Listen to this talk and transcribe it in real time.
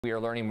We are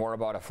learning more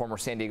about a former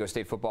San Diego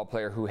State football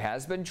player who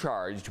has been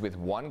charged with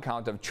one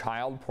count of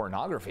child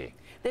pornography.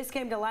 This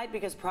came to light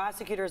because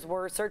prosecutors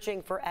were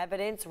searching for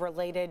evidence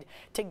related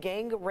to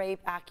gang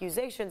rape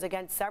accusations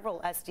against several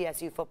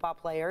SDSU football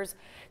players.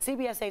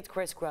 CBS 8's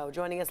Chris Groh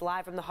joining us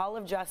live from the Hall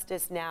of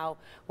Justice now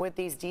with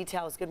these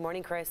details. Good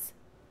morning, Chris.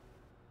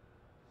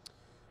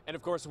 And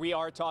of course, we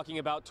are talking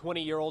about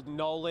 20-year-old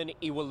Nowlin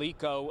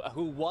Ewaliko,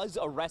 who was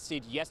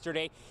arrested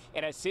yesterday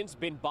and has since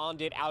been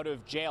bonded out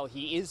of jail.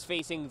 He is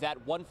facing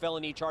that one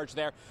felony charge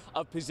there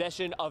of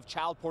possession of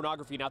child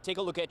pornography. Now, take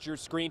a look at your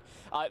screen.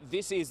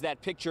 This is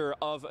that picture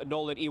of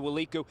Nowlin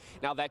Ewaliko.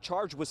 Now, that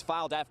charge was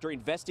filed after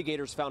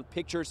investigators found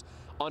pictures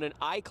on an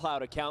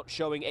iCloud account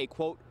showing a,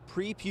 quote,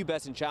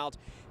 prepubescent child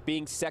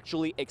being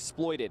sexually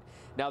exploited.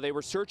 Now, they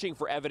were searching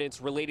for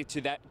evidence related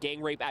to that gang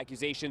rape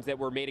accusations that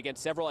were made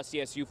against several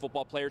SDSU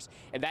football players,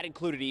 and that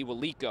included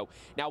Ewaliko.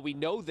 Now, we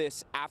know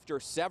this after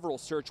several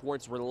search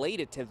warrants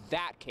related to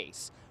that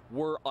case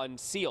were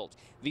unsealed.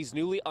 These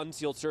newly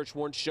unsealed search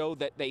warrants show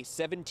that a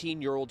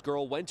 17-year-old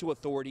girl went to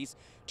authorities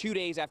 2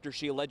 days after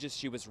she alleges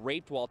she was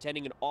raped while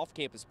attending an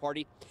off-campus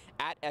party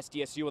at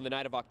SDSU on the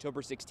night of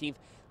October 16th,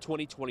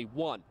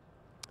 2021.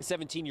 A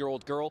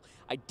 17-year-old girl,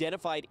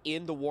 identified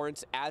in the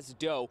warrants as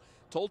Doe,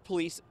 told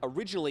police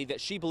originally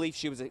that she believed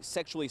she was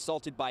sexually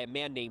assaulted by a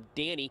man named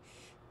Danny,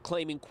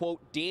 claiming, quote,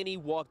 Danny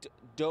walked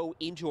Doe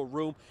into a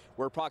room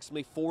where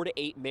approximately 4 to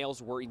 8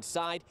 males were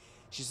inside.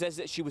 She says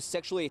that she was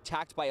sexually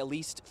attacked by at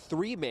least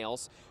 3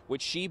 males,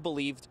 which she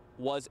believed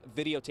was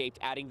videotaped,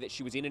 adding that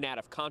she was in and out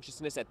of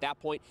consciousness at that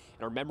point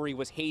and her memory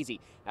was hazy.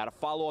 At a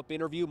follow-up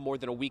interview more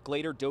than a week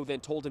later, Doe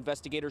then told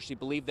investigators she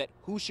believed that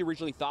who she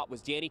originally thought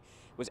was Danny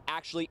was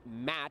actually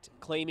Matt,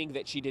 claiming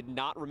that she did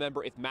not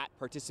remember if Matt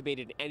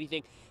participated in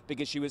anything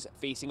because she was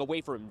facing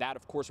away from him. That,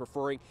 of course,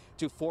 referring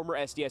to former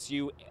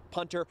SDSU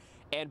punter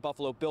and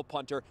Buffalo Bill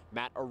punter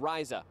Matt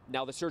Ariza.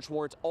 Now, the search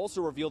warrants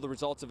also reveal the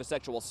results of a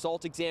sexual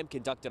assault exam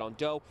conducted on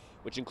Doe,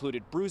 which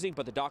included bruising,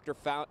 but the doctor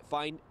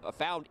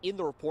found in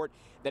the report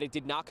that it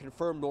did not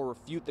confirm nor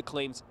refute the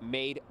claims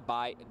made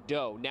by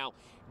Doe. Now,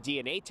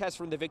 DNA tests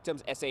from the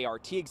victim's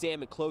SART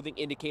exam and clothing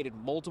indicated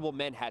multiple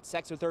men had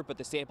sex with her, but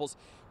the samples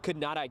could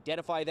not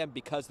identify them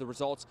because the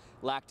results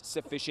lacked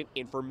sufficient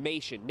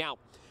information. Now,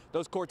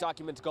 those court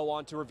documents go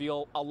on to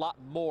reveal a lot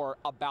more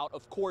about,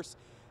 of course,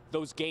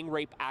 those gang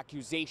rape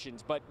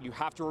accusations, but you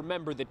have to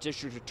remember the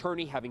district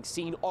attorney, having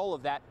seen all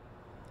of that,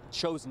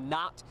 chose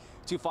not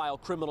to file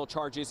criminal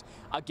charges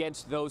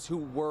against those who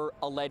were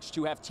alleged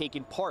to have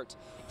taken part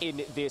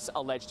in this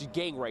alleged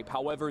gang rape.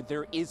 However,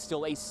 there is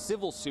still a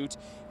civil suit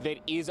that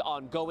is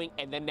ongoing,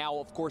 and then now,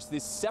 of course,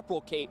 this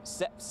separate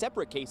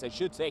case, I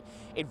should say,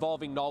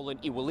 involving Nowlin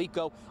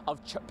Ewaliko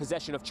of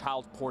possession of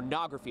child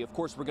pornography. Of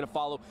course, we're going to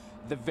follow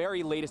the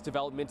very latest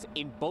developments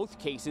in both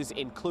cases,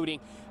 including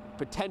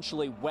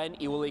potentially when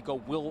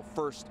Ewaliko will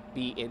first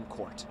be in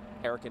court.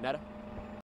 Eric and Netta.